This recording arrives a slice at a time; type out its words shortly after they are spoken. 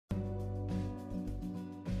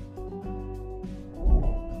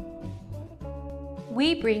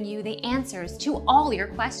We bring you the answers to all your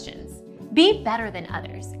questions. Be better than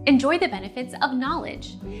others. Enjoy the benefits of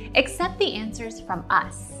knowledge. Accept the answers from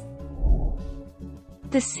us.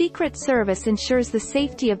 The Secret Service ensures the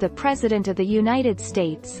safety of the President of the United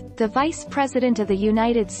States, the Vice President of the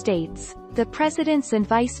United States, the President's and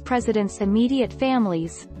Vice President's immediate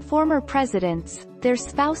families, former presidents, their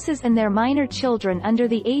spouses and their minor children under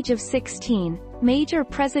the age of 16, major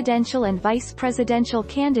presidential and vice presidential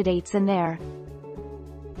candidates and their.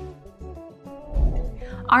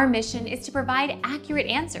 Our mission is to provide accurate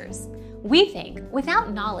answers. We think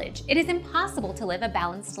without knowledge, it is impossible to live a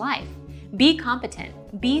balanced life. Be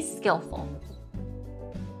competent, be skillful.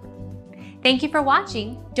 Thank you for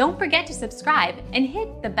watching. Don't forget to subscribe and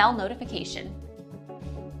hit the bell notification.